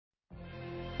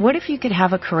What if you could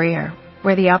have a career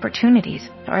where the opportunities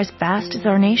are as vast as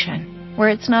our nation, where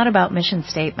it's not about mission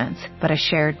statements, but a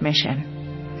shared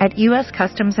mission? At U.S.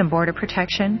 Customs and Border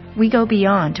Protection, we go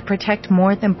beyond to protect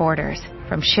more than borders.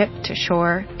 From ship to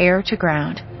shore, air to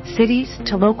ground, cities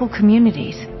to local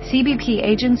communities, CBP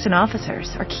agents and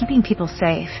officers are keeping people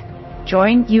safe.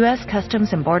 Join U.S.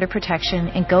 Customs and Border Protection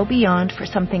and go beyond for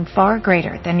something far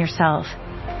greater than yourself.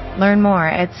 Learn more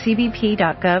at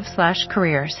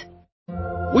cbp.gov/careers.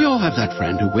 We all have that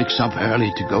friend who wakes up early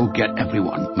to go get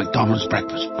everyone McDonald's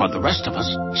breakfast, while the rest of us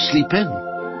sleep in.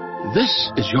 This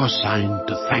is your sign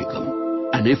to thank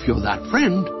them. And if you're that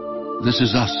friend, this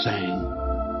is us saying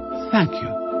thank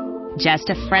you. Just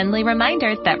a friendly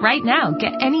reminder that right now,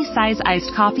 get any size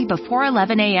iced coffee before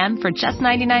 11 a.m. for just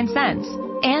 99 cents.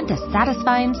 And a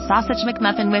satisfying sausage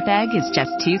McMuffin with egg is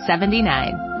just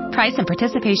 $2.79. Price and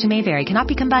participation may vary. Cannot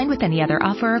be combined with any other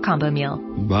offer or combo meal.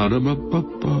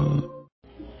 Ba-da-ba-ba-ba.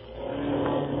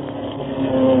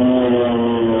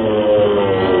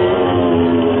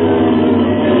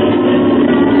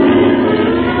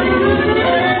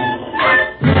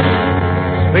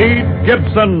 Speed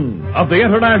Gibson of the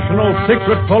International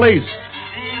Secret Police.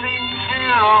 Ceiling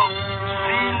zero,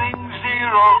 ceiling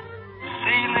zero,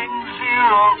 ceiling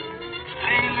zero,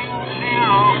 ceiling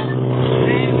zero,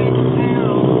 ceiling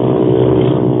zero.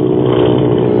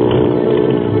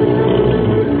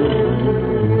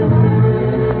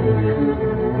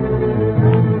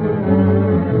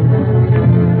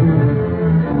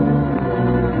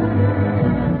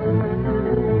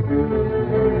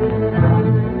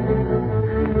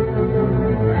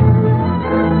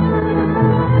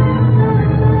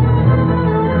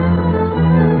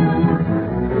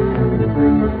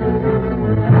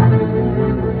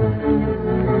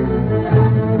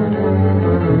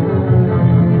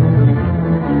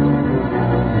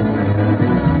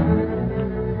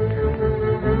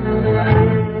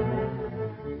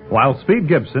 While Speed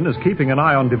Gibson is keeping an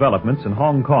eye on developments in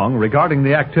Hong Kong regarding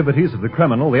the activities of the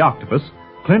criminal, the Octopus,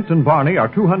 Clint and Barney are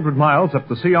 200 miles up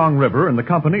the Siong River in the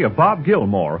company of Bob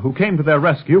Gilmore, who came to their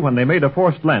rescue when they made a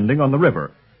forced landing on the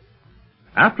river.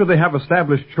 After they have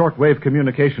established shortwave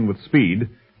communication with Speed,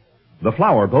 the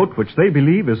flower boat, which they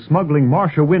believe is smuggling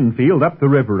Marcia Winfield up the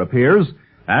river, appears,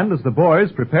 and as the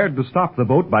boys prepared to stop the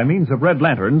boat by means of red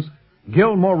lanterns,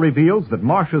 Gilmore reveals that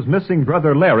Marcia's missing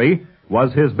brother Larry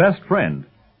was his best friend.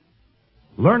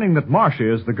 Learning that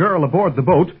Marcia is the girl aboard the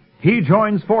boat, he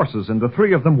joins forces, and the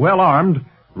three of them, well armed,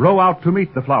 row out to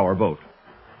meet the flower boat.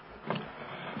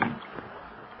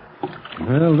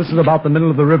 Well, this is about the middle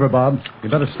of the river, Bob. You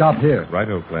better stop here.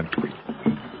 Righto, Clint.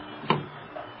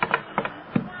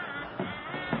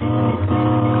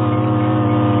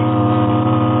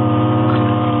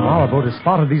 Flower boat has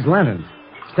spotted these lanterns.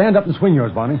 Stand up and swing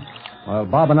yours, Barney, while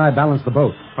Bob and I balance the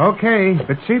boat. Okay,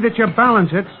 but see that you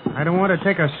balance it. I don't want to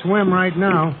take a swim right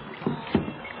now.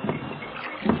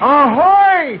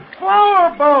 Ahoy!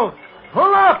 Flower boat!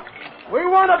 Pull up! We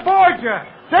want to board you.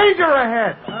 Danger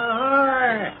ahead.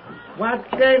 Ahoy! What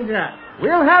danger?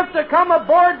 We'll have to come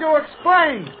aboard to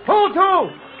explain. Pull to.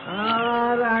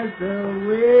 All right,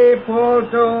 we pull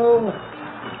to.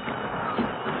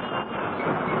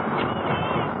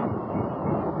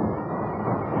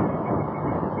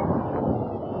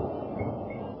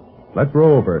 Let's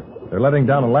row over. They're letting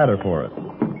down a ladder for us.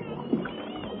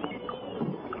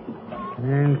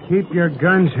 And keep your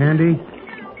guns handy.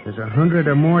 There's 100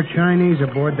 or more Chinese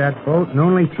aboard that boat, and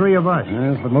only 3 of us.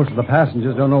 Yes, but most of the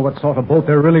passengers don't know what sort of boat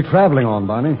they're really traveling on,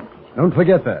 Barney. Don't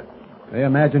forget that. They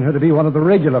imagine her to be one of the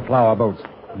regular flower boats,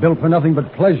 built for nothing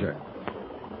but pleasure.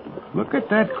 Look at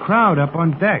that crowd up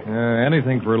on deck.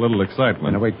 Anything for a little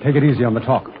excitement. Now, wait, take it easy on the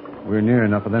talk. We're near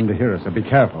enough for them to hear us, so be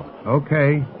careful.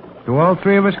 Okay. Do all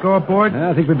 3 of us go aboard?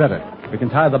 I think we'd better. We can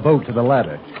tie the boat to the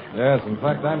ladder. Yes, in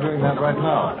fact, I'm doing that right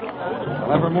now. I'll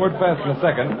have her moored fast in a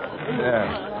second.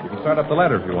 Yeah. You can start up the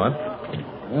ladder if you want.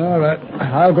 All right.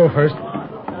 I'll go first.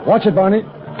 Watch it, Barney.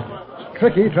 It's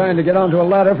tricky trying to get onto a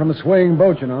ladder from a swaying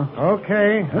boat, you know.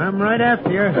 Okay. I'm right after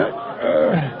you.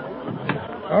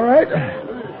 All right.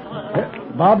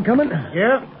 Bob coming?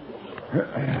 Yeah.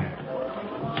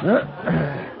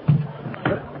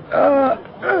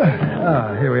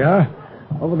 Here we are.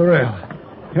 Over the rail.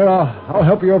 Here, I'll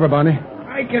help you over, Barney.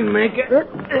 I can make it. All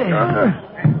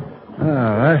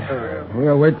right.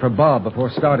 We'll wait for Bob before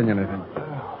starting anything.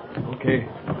 Okay.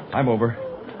 I'm over.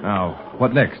 Now,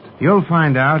 what next? You'll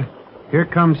find out. Here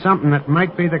comes something that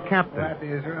might be the captain. What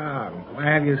is wrong? Why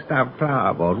have you stopped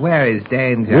flower boat? Where is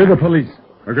danger? We're the police.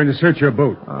 We're going to search your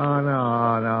boat. Oh,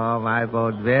 no, my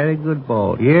boat. Very good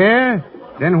boat. Yeah?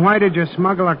 Then why did you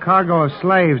smuggle a cargo of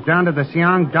slaves down to the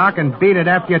Siang dock and beat it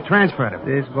after you transferred them?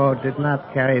 This boat did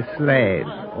not carry slaves,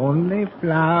 only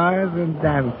flowers and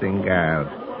dancing girls.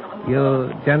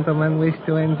 You gentlemen wish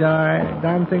to enjoy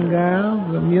dancing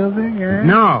girls, the music, eh?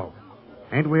 No.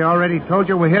 Ain't we already told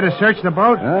you we're here to search the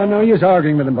boat? No use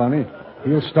arguing with him, Barney.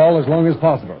 He'll stall as long as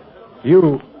possible.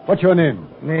 You, what's your name?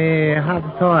 Me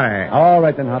hot toy. All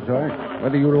right then, Hot Toy.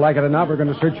 Whether you like it or not, we're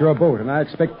going to search your boat, and I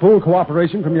expect full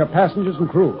cooperation from your passengers and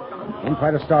crew. Don't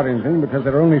try to start anything because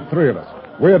there are only 3 of us.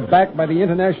 We're backed by the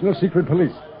International Secret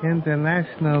Police.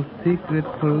 International Secret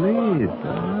Police.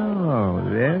 Oh,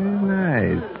 very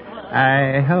nice.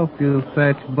 I help you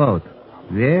search boat.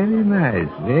 Very nice.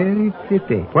 Very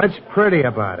pretty. What's pretty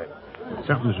about it?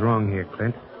 Something's wrong here,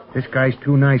 Clint. This guy's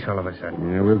too nice all of a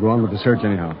sudden. Yeah, we'll go on with the search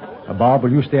anyhow. Bob,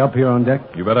 will you stay up here on deck?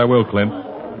 You bet I will, Clint.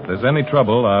 If there's any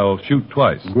trouble, I'll shoot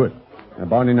twice. Good. Now,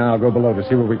 Barney and I'll go below to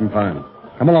see what we can find.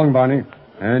 Come along, Barney.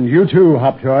 And you too,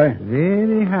 Hop Toy.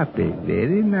 Very happy.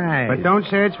 Very nice. But don't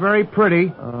say it's very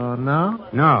pretty. Oh, no?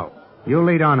 No. You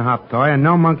lead on, Hop Toy, and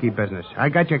no monkey business. I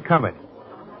got you covered.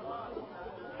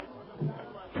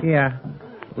 Here.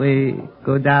 We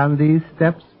go down these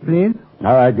steps, please.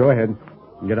 All right, go ahead.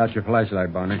 Get out your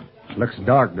flashlight, Barney. Looks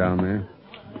dark down there.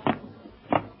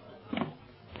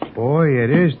 Boy,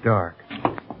 it is dark.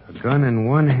 A gun in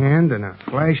one hand and a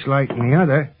flashlight in the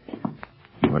other.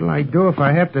 What'll I do if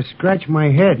I have to scratch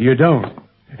my head? You don't.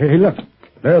 Hey, look.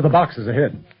 There are the boxes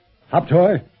ahead. Hop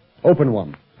Toy, open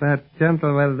one. But,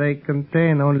 gentlemen, they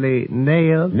contain only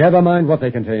nails. Never mind what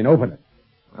they contain. Open it.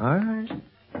 All right.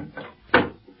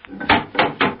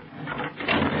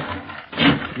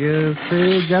 You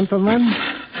see, gentlemen?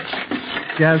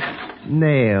 Just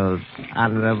nails,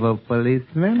 honorable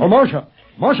policeman. Oh, Marcia.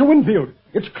 Marcia Winfield.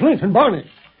 It's Clint and Barney.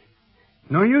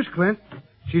 No use, Clint.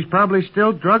 She's probably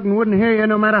still drugged and wouldn't hear you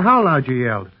no matter how loud you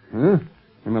yelled. Huh?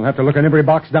 And we'll have to look in every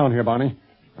box down here, Barney.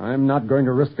 I'm not going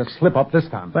to risk a slip-up this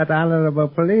time. But, honorable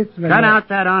policeman... Cut out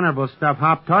that honorable stuff,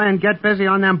 Hop Toy, and get busy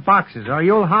on them boxes, or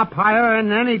you'll hop higher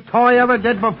than any toy ever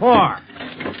did before.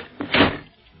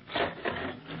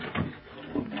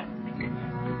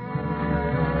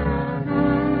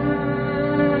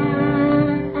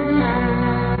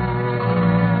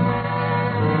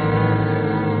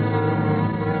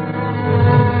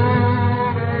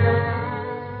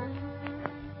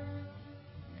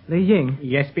 Li Ying,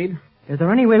 Yes, Speed? is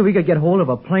there any way we could get hold of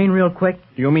a plane real quick?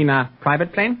 Do you mean a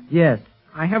private plane? Yes.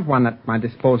 I have one at my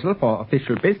disposal for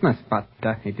official business, but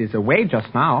it is away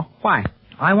just now. Why?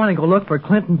 I want to go look for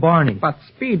Clint and Barney. But,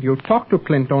 Speed, you talked to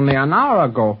Clint only an hour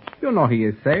ago. You know he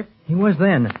is safe. He was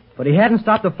then, but he hadn't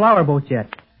stopped the flower boat yet.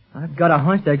 I've got a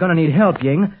hunch they're going to need help,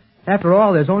 Ying. After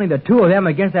all, there's only the 2 of them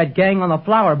against that gang on the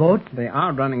flower boat. They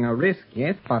are running a risk,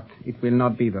 yes, but it will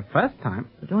not be the first time.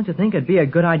 But don't you think it'd be a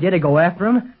good idea to go after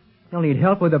them? They'll need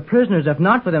help with the prisoners, if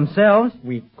not for themselves.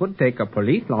 We could take a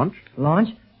police launch. Launch?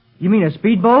 You mean a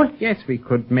speedboat? Yes, we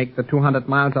could make the 200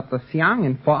 miles up the Siang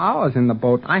in 4 hours in the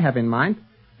boat I have in mind.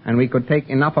 And we could take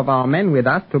enough of our men with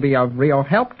us to be of real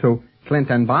help to Clint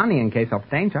and Barney in case of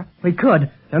danger. We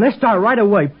could. Now let's start right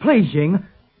away. Please, Ying.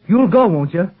 You'll go,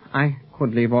 won't you? I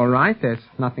could leave all right. There's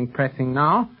nothing pressing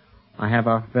now. I have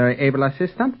a very able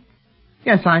assistant.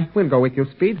 Yes, I will go with you,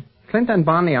 Speed. Clint and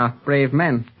Barney are brave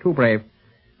men, too brave.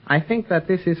 I think that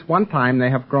this is one time they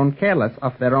have grown careless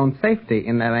of their own safety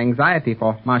in their anxiety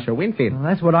for Marshal Winfield. Well,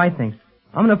 that's what I think.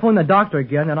 I'm going to phone the doctor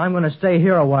again, and I'm going to stay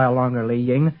here a while longer, Li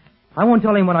Ying. I won't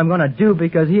tell him what I'm going to do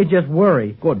because he'd just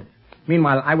worry. Good.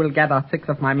 Meanwhile, I will gather 6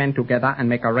 of my men together and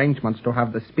make arrangements to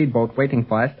have the speedboat waiting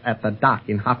for us at the dock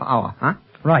in half an hour, huh?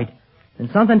 Right. And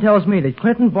something tells me that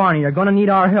Clint and Barney are going to need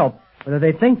our help, whether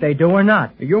they think they do or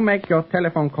not. You make your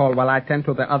telephone call while I tend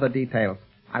to the other details.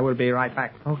 I will be right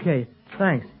back. Okay.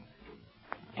 Thanks.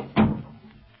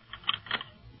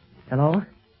 Hello?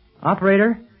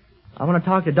 Operator? I want to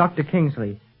talk to Dr.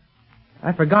 Kingsley.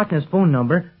 I've forgotten his phone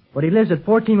number, but he lives at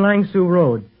 14 Lang Su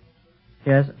Road.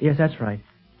 Yes, that's right.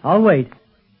 I'll wait.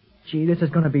 Gee, this is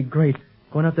going to be great.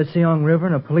 Going up the Siang River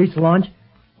in a police launch.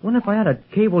 Wonder if I had to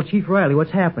cable Chief Riley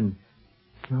what's happened.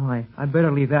 No, I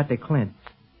better leave that to Clint.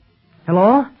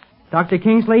 Hello? Dr.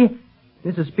 Kingsley?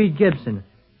 This is Speed Gibson.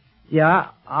 Yeah,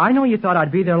 I know you thought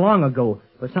I'd be there long ago,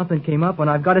 but something came up and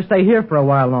I've got to stay here for a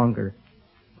while longer.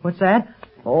 What's that?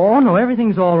 Oh, no,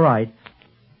 everything's all right.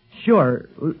 Sure,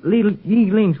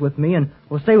 Yi Ling's with me and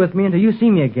will stay with me until you see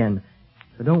me again.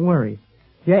 So don't worry.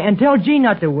 Yeah, and tell Jean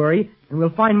not to worry, and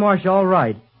we'll find Marcia all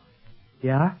right.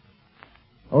 Yeah?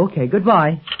 Okay,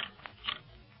 goodbye.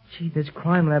 Gee, this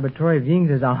crime laboratory of Ying's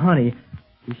is a honey.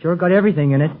 He sure got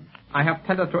everything in it. I have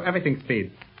tended to everything,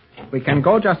 Speed. We can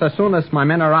go just as soon as my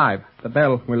men arrive. The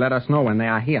bell will let us know when they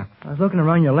are here. I was looking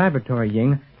around your laboratory,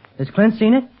 Ying. Has Clint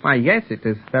seen it? Why, yes, it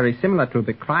is very similar to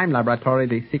the crime laboratory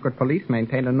the secret police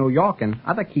maintain in New York and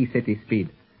other key cities, Speed.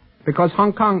 Because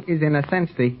Hong Kong is, in a sense,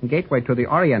 the gateway to the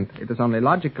Orient, it is only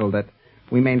logical that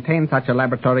we maintain such a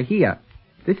laboratory here.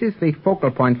 This is the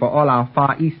focal point for all our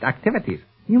Far East activities.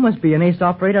 You must be an ace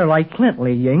operator like Clint,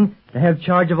 Li Ying, to have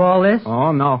charge of all this.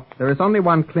 Oh, no. There is only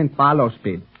one Clint Barlow,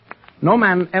 Speed. No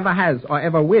man ever has or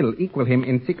ever will equal him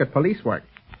in secret police work.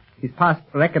 His past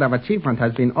record of achievement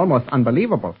has been almost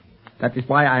unbelievable. That is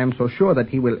why I am so sure that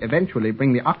he will eventually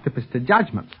bring the octopus to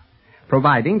judgment,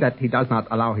 providing that he does not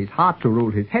allow his heart to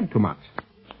rule his head too much.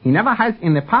 He never has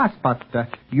in the past, but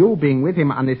you being with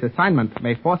him on this assignment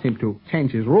may force him to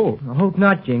change his rule. I hope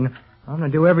not, Ying. I'm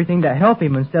going to do everything to help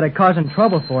him instead of causing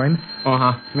trouble for him.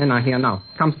 Men are here now.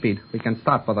 Come, Speed. We can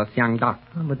start for the Siang Dock.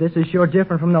 But this is sure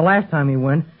different from the last time he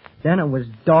went. Then it was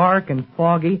dark and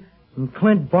foggy, and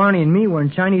Clint, Barney, and me were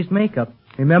in Chinese makeup.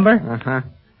 Remember?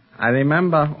 I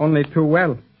remember only too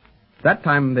well. That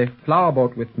time the flower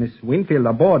boat with Miss Winfield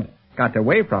aboard got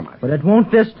away from us. But it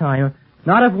won't this time.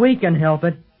 Not if we can help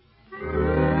it.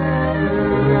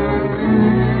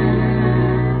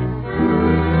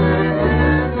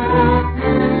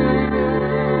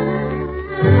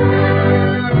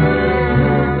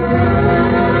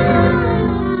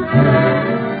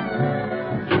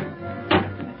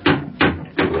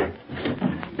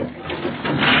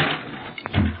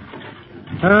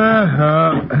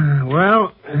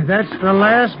 Well, that's the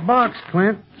last box,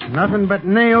 Clint. Nothing but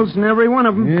nails in every one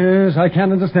of them. Yes, I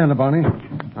can't understand it, Barney.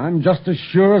 I'm just as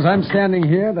sure as I'm standing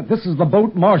here that this is the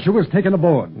boat Marcia was taken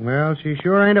aboard. Well, she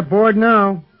sure ain't aboard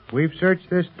now. We've searched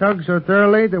this tug so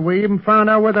thoroughly that we even found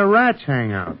out where the rats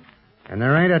hang out. And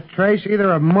there ain't a trace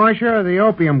either of Marcia or the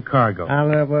opium cargo.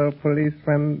 Honorable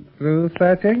policeman through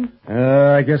searching?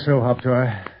 I guess so,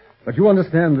 Hoptoy. But you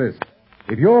understand this.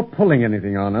 If you're pulling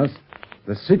anything on us,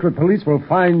 the secret police will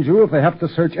find you if they have to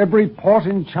search every port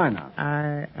in China.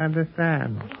 I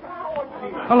understand.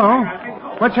 Hello.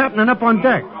 What's happening up on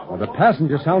deck? Well, the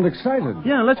passengers sound excited.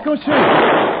 Yeah, let's go see.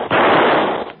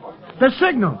 The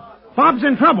signal. Bob's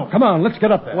in trouble. Come on, let's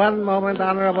get up there. One moment,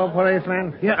 honorable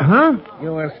policeman. Yeah, huh? You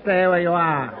will stay where you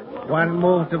are. One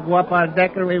move to go up on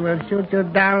deck and we will shoot you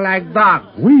down like dogs.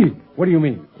 We? What do you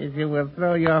mean? If you will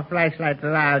throw your flashlight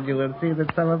around, you will see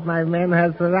that some of my men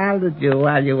have surrounded you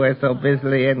while you were so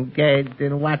busily engaged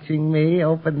in watching me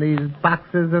open these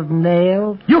boxes of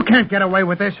nails. You can't get away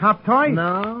with this, Hoptoy.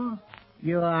 No.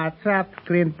 You are trapped,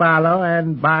 Clint Barlow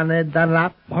and Barney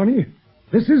Dunlap. Barney,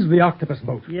 this is the octopus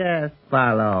boat. Yes,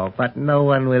 Barlow, but no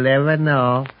one will ever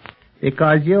know.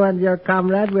 Because you and your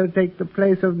comrade will take the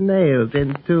place of nails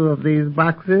in two of these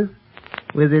boxes,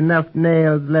 with enough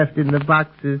nails left in the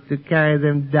boxes to carry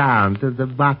them down to the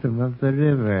bottom of the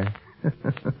river.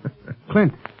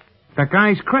 Clint, that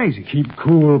guy's crazy. Keep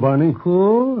cool, Barney.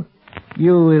 Cool?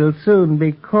 You will soon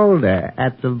be colder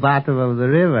at the bottom of the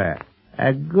river.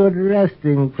 A good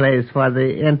resting place for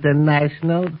the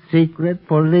international secret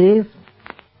police.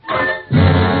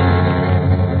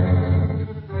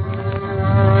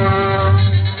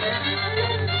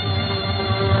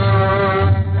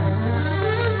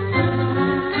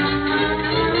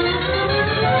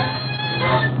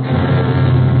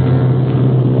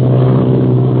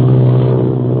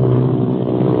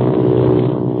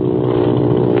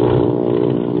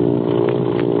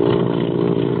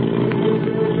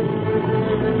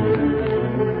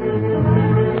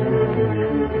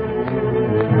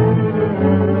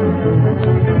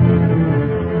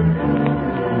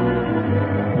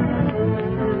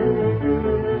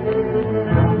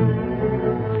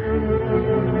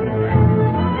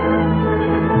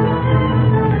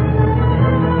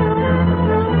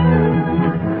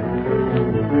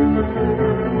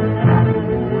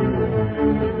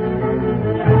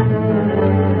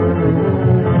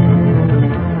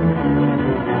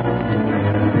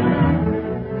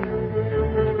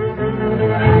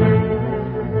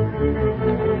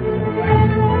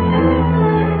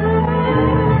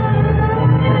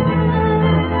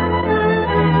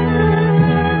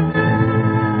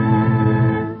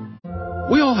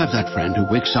 That friend who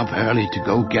wakes up early to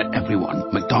go get everyone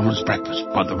McDonald's breakfast,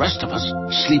 while the rest of us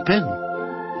sleep in.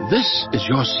 This is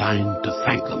your sign to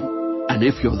thank them. And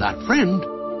if you're that friend,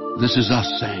 this is us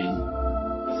saying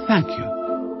thank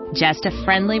you. Just a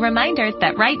friendly reminder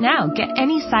that right now, get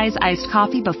any size iced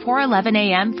coffee before 11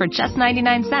 a.m. for just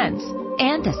 99 cents.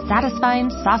 And a satisfying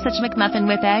sausage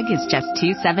McMuffin with egg is just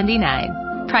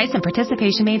 $2.79. Price and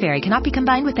participation may vary. Cannot be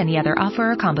combined with any other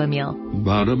offer or combo meal.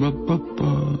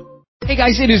 Ba-da-ba-ba-ba. Hey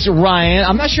guys, it is Ryan.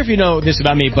 I'm not sure if you know this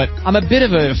about me, but I'm a bit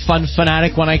of a fun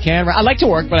fanatic when I can. I like to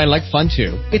work, but I like fun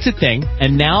too. It's a thing.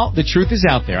 And now the truth is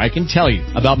out there. I can tell you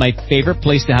about my favorite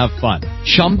place to have fun.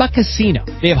 Chumba Casino.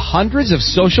 They have hundreds of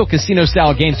social casino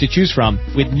style games to choose from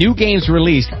with new games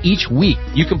released each week.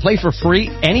 You can play for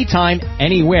free anytime,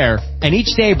 anywhere. And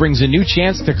each day brings a new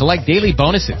chance to collect daily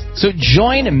bonuses. So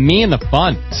join me in the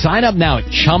fun. Sign up now at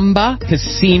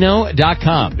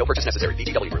ChumbaCasino.com. No purchase necessary.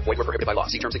 VGW Group. Void where prohibited by law.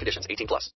 See terms and conditions. 18+.